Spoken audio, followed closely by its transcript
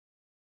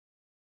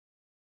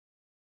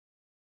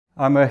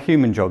I'm a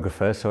human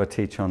geographer, so I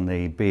teach on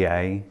the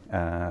BA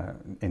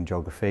in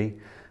geography.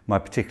 My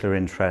particular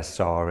interests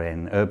are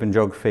in urban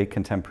geography,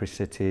 contemporary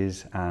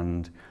cities,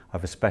 and I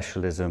have a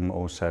specialism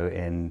also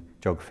in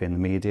geography in the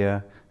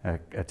media. I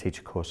teach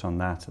a course on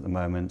that at the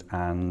moment,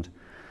 and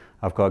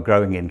I've got a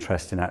growing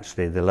interest in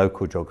actually the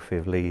local geography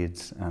of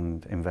Leeds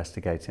and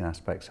investigating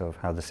aspects of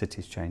how the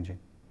city's changing.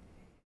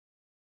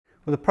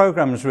 Well, the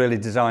programme is really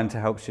designed to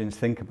help students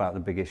think about the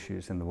big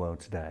issues in the world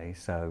today.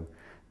 So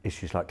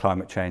issues like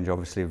climate change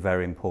obviously are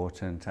very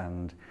important,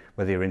 and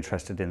whether you're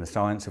interested in the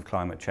science of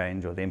climate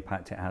change or the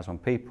impact it has on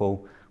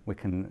people, we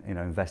can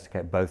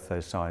investigate both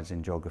those sides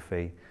in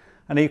geography.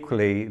 And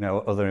equally,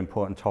 other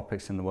important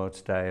topics in the world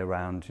today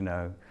around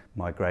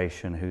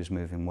migration, who's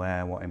moving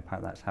where, what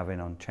impact that's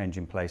having on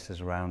changing places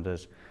around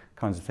us,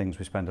 kinds of things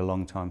we spend a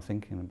long time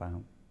thinking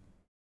about.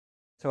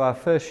 So our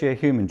first year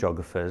human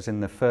geographers, in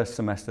the first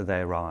semester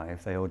they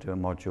arrive, they all do a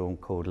module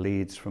called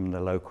Leeds from the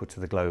local to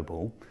the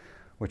global,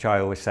 which I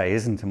always say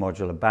isn't a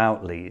module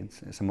about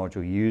Leeds, it's a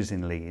module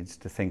using Leeds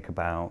to think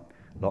about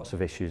lots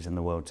of issues in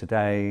the world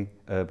today,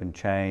 urban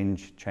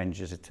change,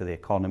 changes to the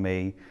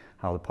economy,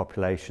 how the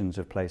populations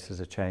of places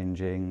are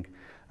changing,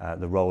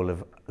 the role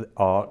of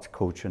art,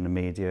 culture and the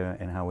media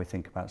in how we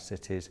think about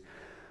cities.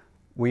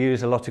 We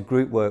use a lot of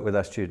group work with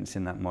our students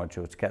in that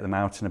module to get them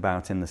out and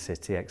about in the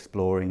city,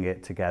 exploring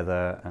it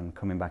together and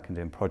coming back and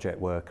doing project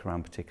work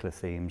around particular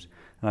themes.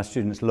 And our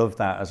students love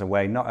that as a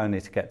way not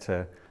only to get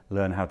to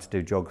learn how to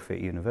do geography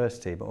at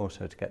university, but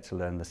also to get to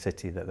learn the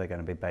city that they're going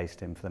to be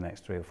based in for the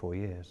next 3 or 4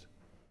 years.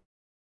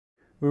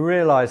 We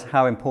realise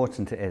how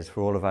important it is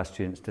for all of our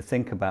students to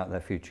think about their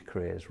future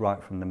careers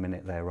right from the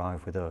minute they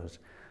arrive with us.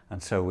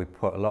 And so we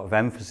put a lot of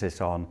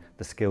emphasis on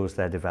the skills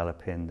they're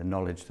developing, the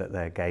knowledge that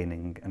they're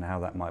gaining and how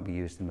that might be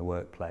used in the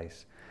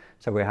workplace.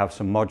 So we have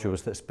some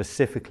modules that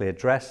specifically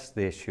address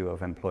the issue of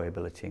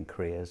employability in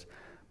careers,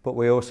 but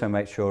we also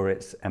make sure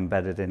it's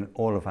embedded in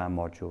all of our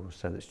modules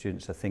so that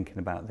students are thinking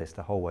about this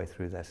the whole way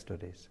through their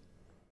studies.